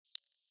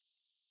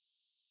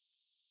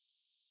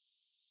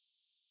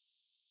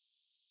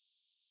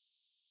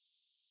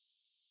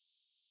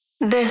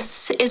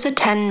This is a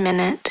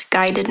 10-minute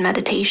guided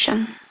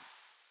meditation.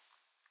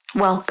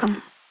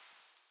 Welcome.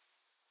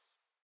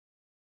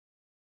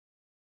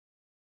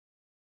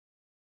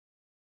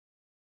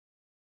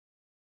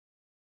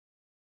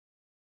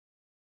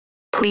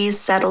 Please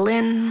settle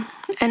in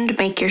and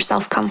make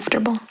yourself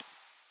comfortable.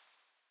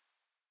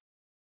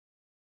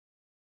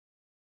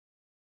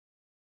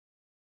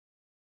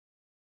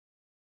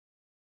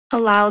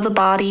 Allow the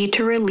body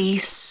to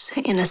release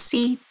in a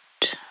seat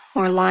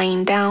or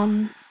lying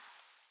down.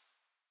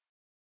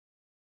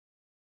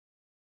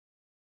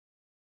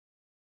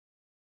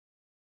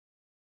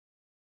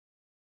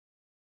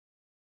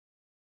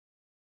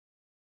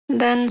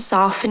 Then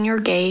soften your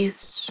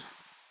gaze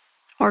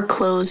or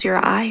close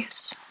your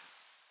eyes.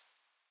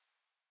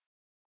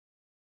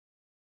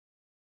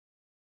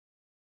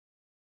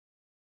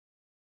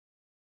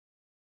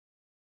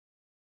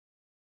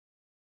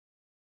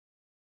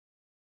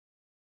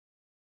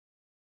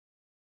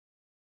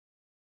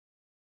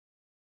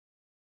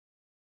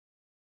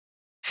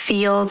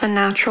 Feel the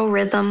natural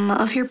rhythm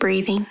of your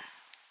breathing.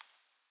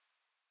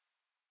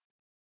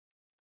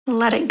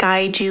 Let it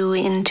guide you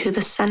into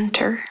the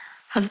center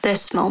of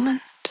this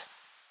moment.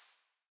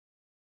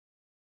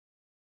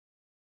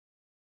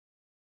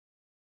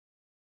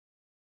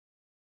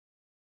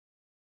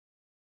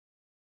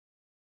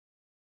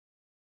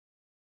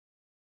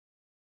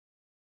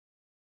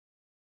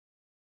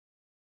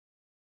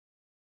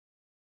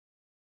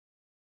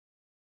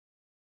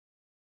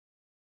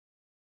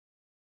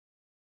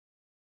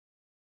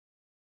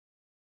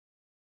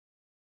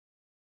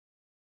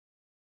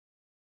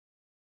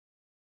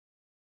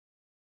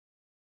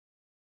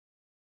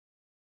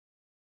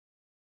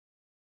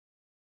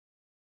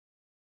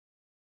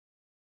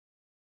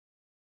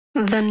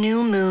 The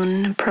new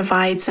moon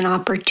provides an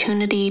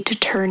opportunity to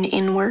turn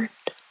inward,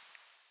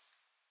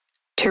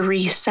 to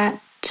reset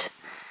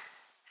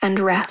and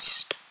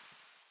rest.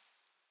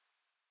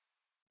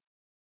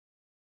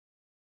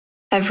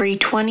 Every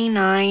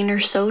 29 or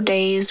so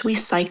days we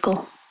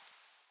cycle,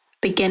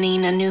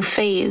 beginning a new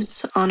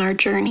phase on our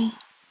journey.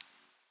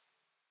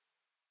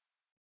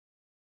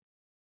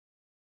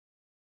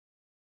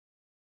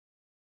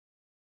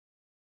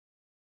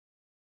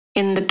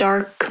 In the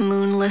dark,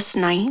 moonless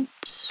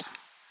nights,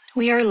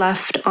 we are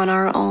left on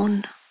our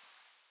own,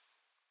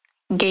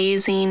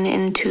 gazing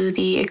into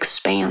the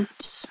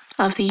expanse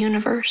of the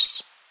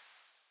universe.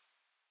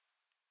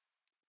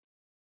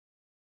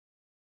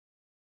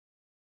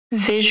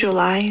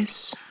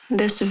 Visualize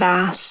this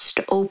vast,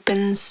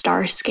 open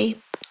starscape.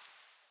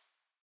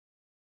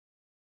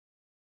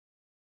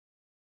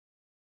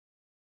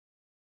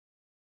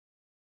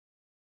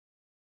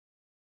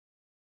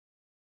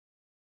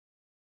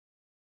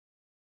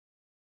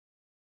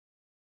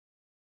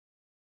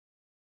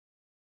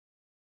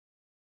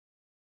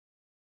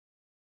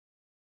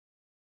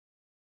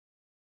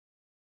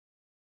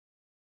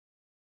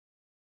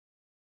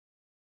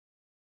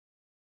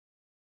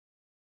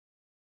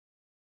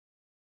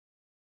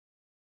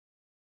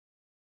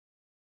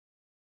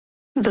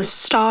 The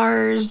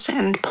stars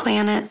and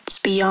planets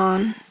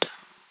beyond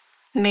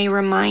may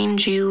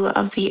remind you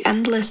of the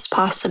endless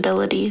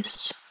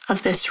possibilities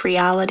of this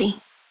reality,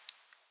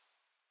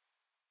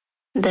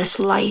 this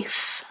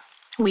life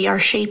we are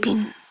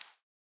shaping.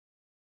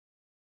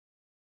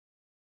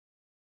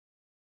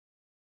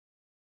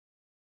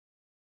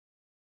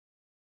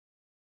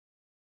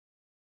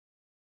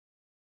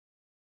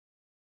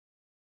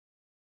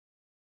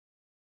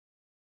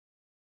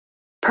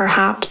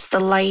 Perhaps the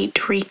light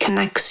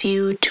reconnects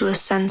you to a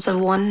sense of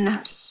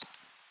oneness,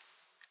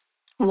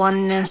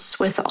 oneness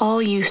with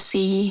all you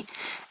see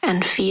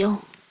and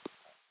feel.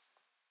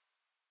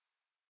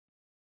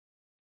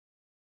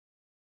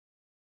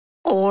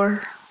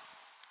 Or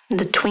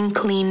the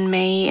twinkling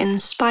may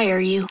inspire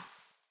you.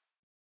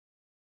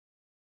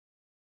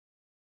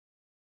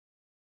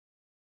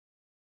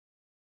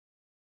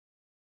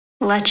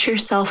 Let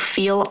yourself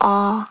feel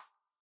awe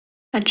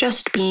at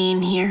just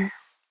being here.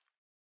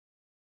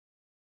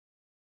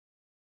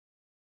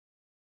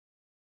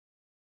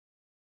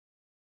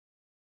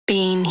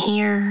 Being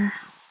here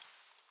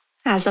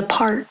as a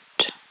part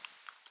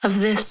of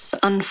this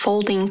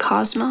unfolding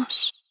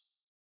cosmos.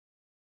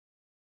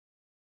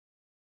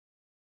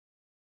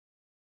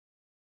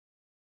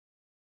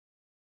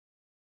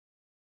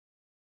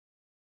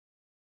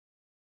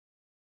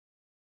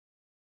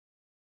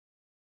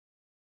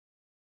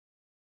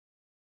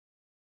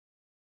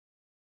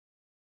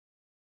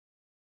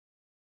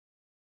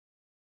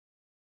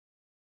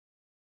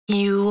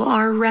 You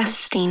are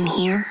resting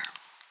here,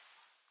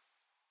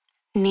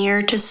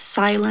 near to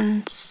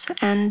silence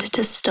and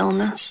to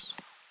stillness.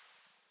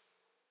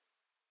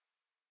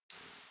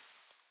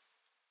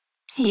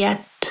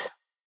 Yet,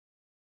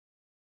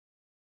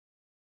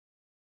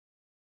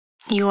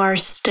 you are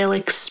still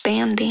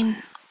expanding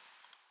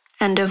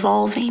and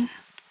evolving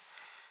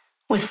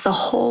with the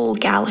whole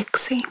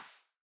galaxy.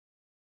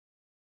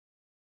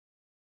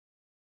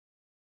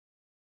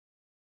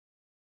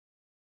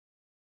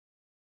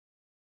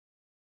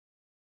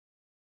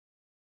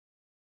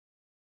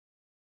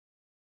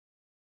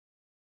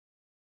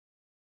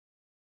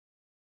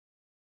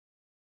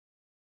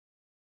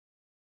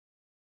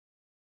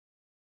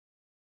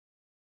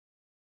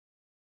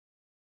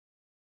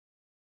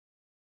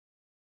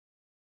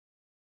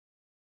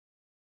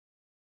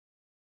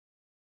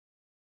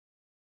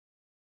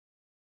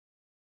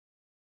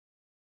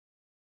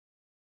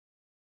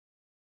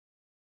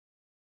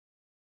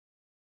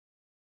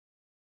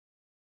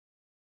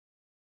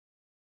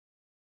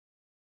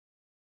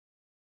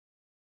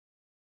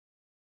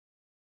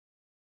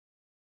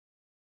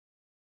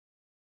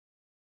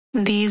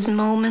 These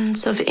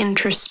moments of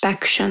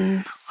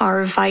introspection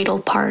are vital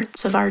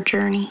parts of our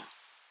journey.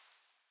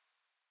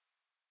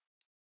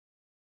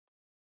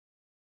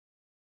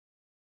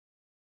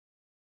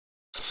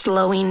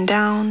 Slowing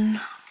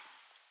down,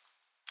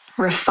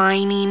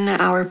 refining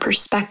our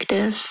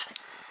perspective,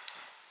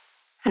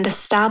 and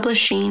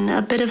establishing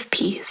a bit of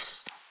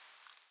peace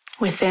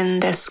within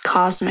this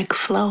cosmic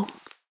flow.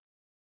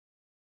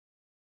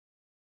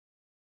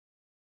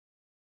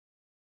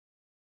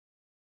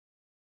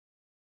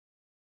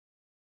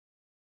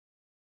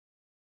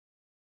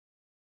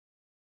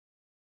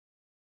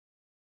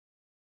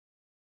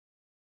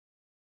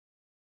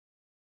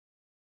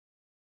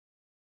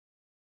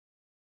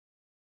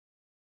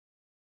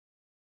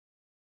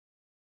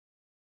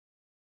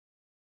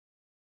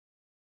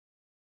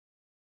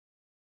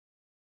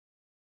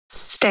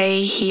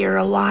 Stay here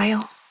a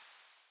while,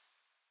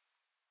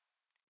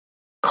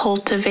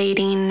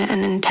 cultivating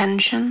an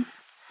intention,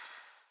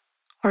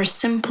 or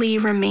simply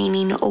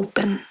remaining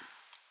open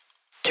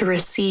to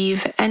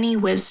receive any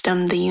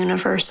wisdom the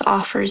universe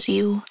offers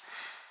you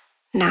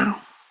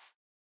now.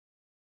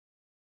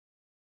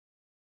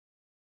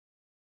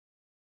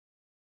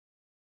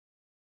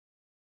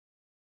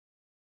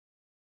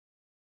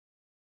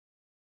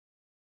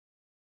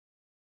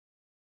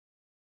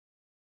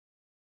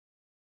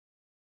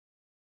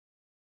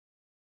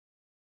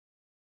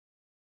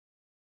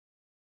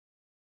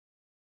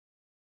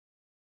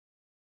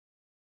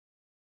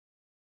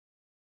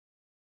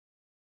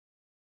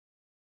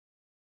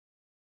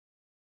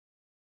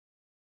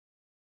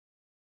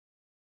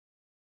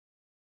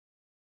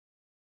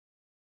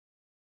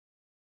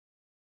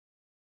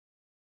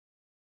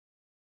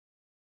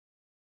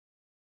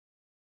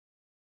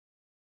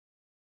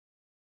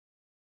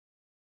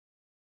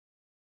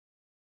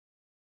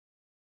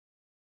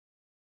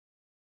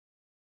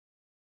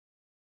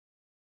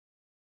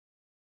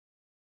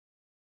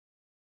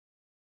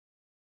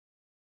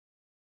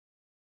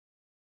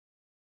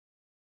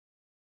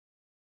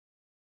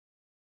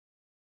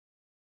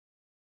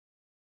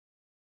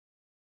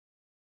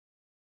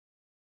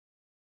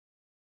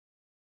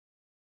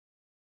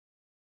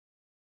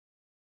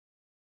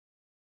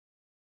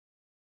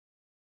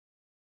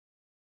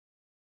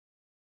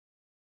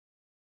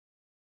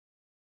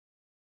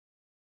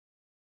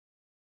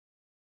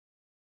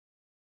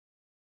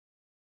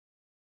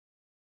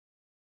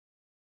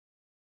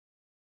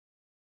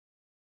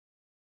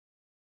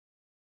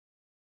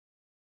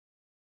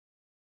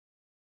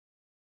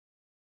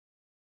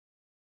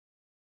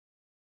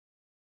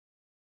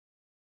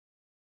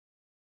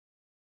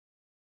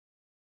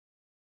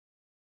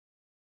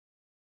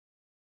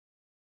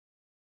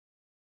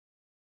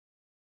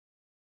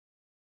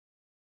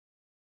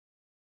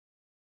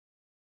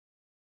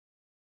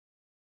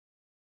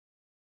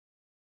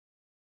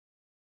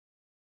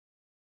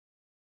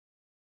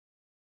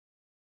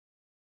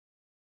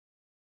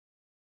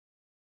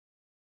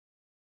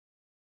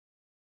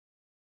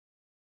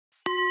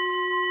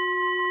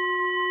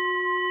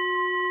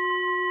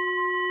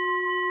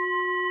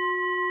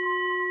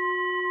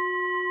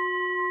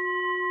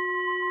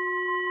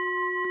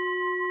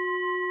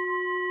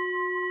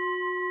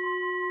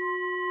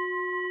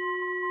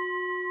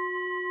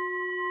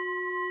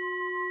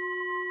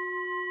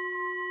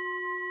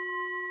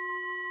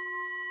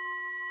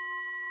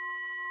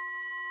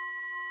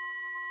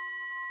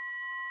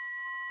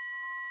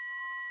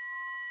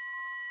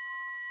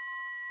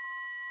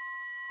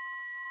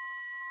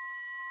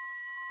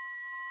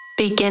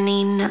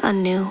 Beginning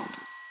anew.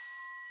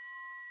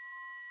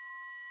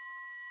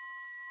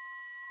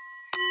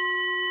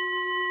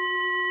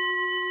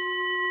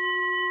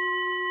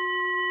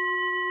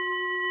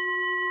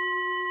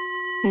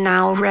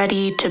 Now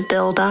ready to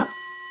build up,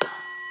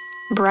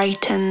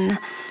 brighten,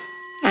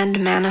 and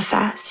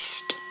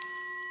manifest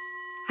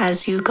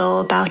as you go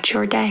about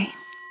your day.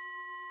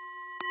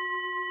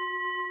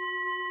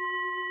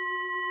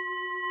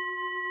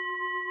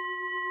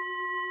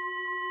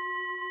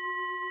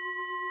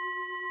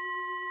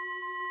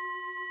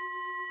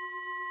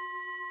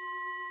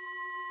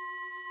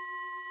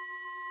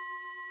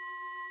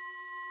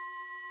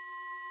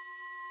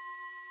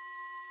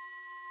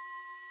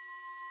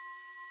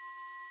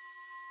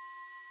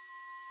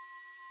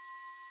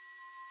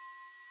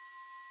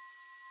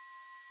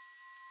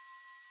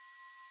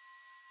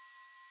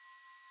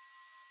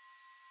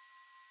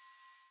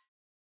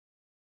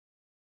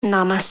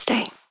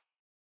 Namaste.